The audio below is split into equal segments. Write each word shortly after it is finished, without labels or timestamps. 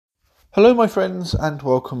Hello my friends and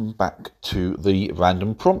welcome back to the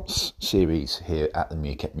Random Prompts series here at the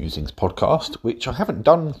Meerkat Musings podcast, which I haven't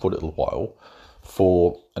done for a little while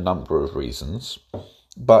for a number of reasons,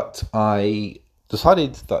 but I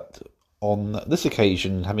decided that on this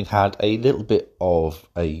occasion, having had a little bit of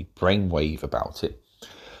a brainwave about it,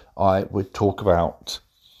 I would talk about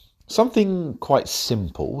something quite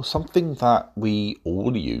simple, something that we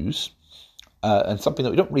all use, and something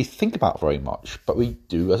that we don't really think about very much, but we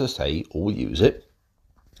do, as I say, all use it.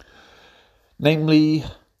 Namely,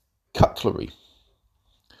 cutlery.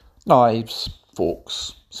 Knives,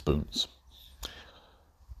 forks, spoons.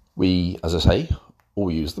 We, as I say,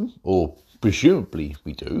 all use them, or presumably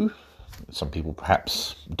we do. Some people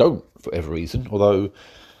perhaps don't for every reason, although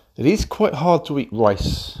it is quite hard to eat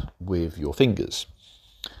rice with your fingers.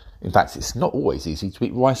 In fact, it's not always easy to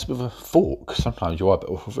eat rice with a fork. Sometimes you are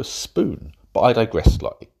better off with a spoon. But I digress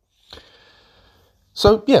slightly.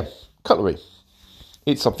 So, cutlery.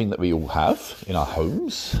 It's something that we all have in our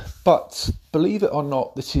homes, but believe it or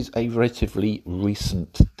not, this is a relatively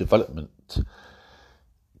recent development.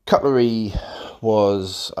 Cutlery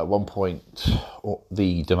was at one point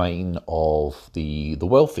the domain of the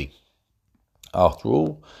wealthy. After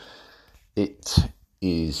all, it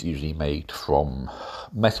is usually made from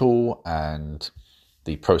metal, and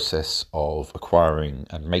the process of acquiring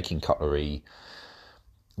and making cutlery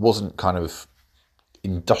wasn't kind of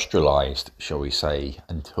industrialised, shall we say,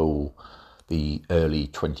 until the early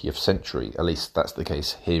 20th century. At least that's the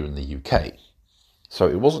case here in the UK. So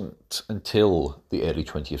it wasn't until the early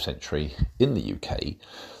 20th century in the UK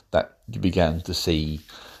that you began to see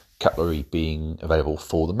cutlery being available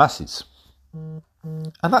for the masses.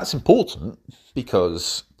 And that's important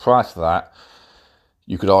because prior to that,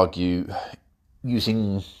 you could argue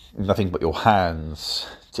using nothing but your hands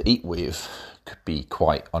to eat with could be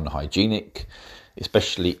quite unhygienic,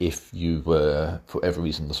 especially if you were, for every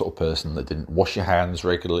reason, the sort of person that didn't wash your hands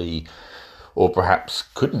regularly, or perhaps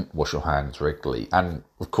couldn't wash your hands regularly. And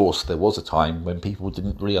of course, there was a time when people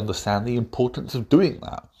didn't really understand the importance of doing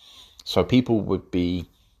that. So people would be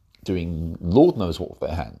doing Lord knows what with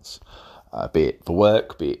their hands, be it for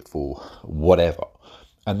work, be it for whatever.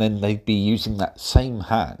 And then they'd be using that same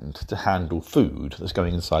hand to handle food that's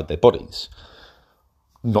going inside their bodies.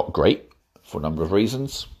 Not great, for a number of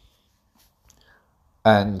reasons.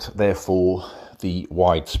 And therefore, the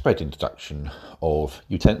widespread introduction of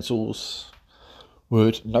utensils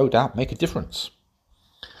would no doubt make a difference.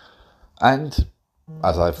 And,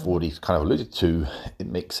 as I've already kind of alluded to, it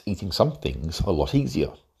makes eating some things a lot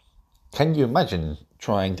easier. Can you imagine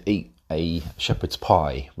trying to eat a shepherd's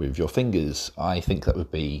pie with your fingers? I think that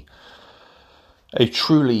would be a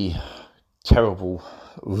truly terrible,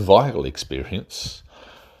 vile experience.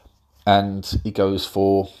 And it goes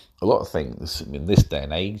for a lot of things in this day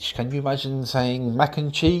and age. Can you imagine saying mac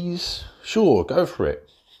and cheese? Sure, go for it.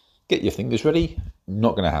 Get your fingers ready.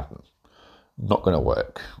 Not going to happen. Not going to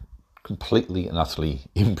work. Completely and utterly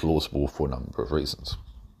implausible for a number of reasons.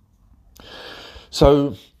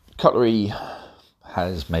 So, cutlery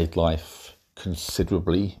has made life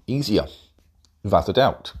considerably easier, without a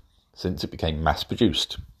doubt, since it became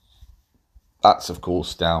mass-produced. That's, of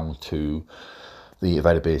course, down to the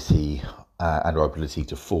availability and our ability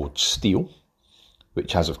to forge steel,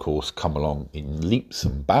 which has, of course, come along in leaps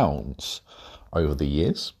and bounds over the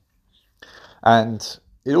years. And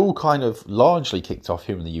it all kind of largely kicked off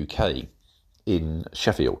here in the UK in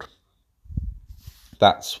Sheffield.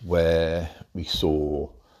 That's where we saw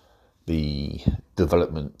the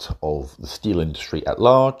development of the steel industry at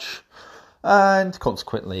large, and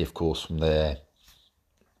consequently, of course, from there,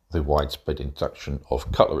 the widespread introduction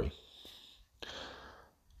of cutlery.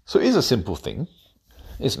 So it is a simple thing,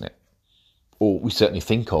 isn't it? Or we certainly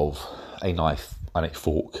think of a knife and a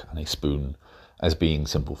fork and a spoon as being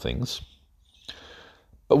simple things.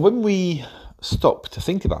 But when we stop to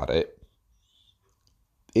think about it,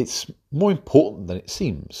 it's more important than it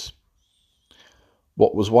seems.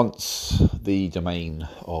 What was once the domain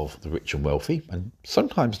of the rich and wealthy, and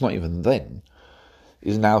sometimes not even then,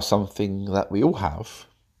 is now something that we all have,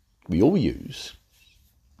 we all use,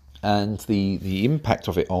 and the impact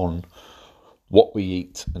of it on what we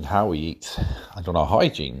eat and how we eat and on our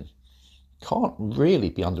hygiene can't really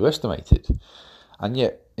be underestimated. And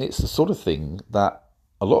yet it's the sort of thing that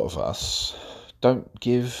a lot of us don't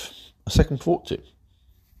give a second thought to.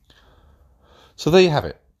 So there you have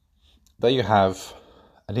it. There you have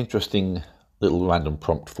an interesting little random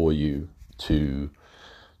prompt for you to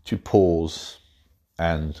pause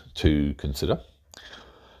and to consider.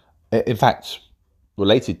 In fact,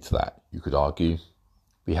 related to that, you could argue,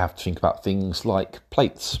 we have to think about things like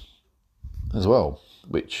plates as well,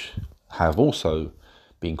 which have also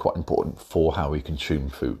been quite important for how we consume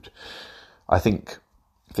food. I think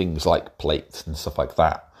things like plates and stuff like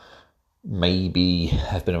that maybe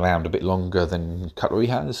have been around a bit longer than cutlery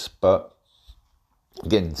has, but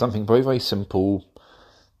again, something very, very simple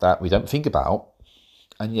that we don't think about,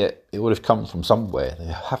 and yet it would have come from somewhere. They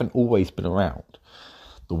haven't always been around.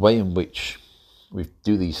 The way in which we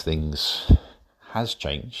do these things has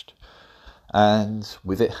changed, and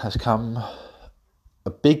with it has come a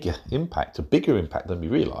bigger impact than we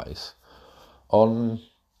realise on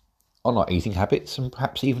our eating habits and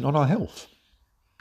perhaps even on our health.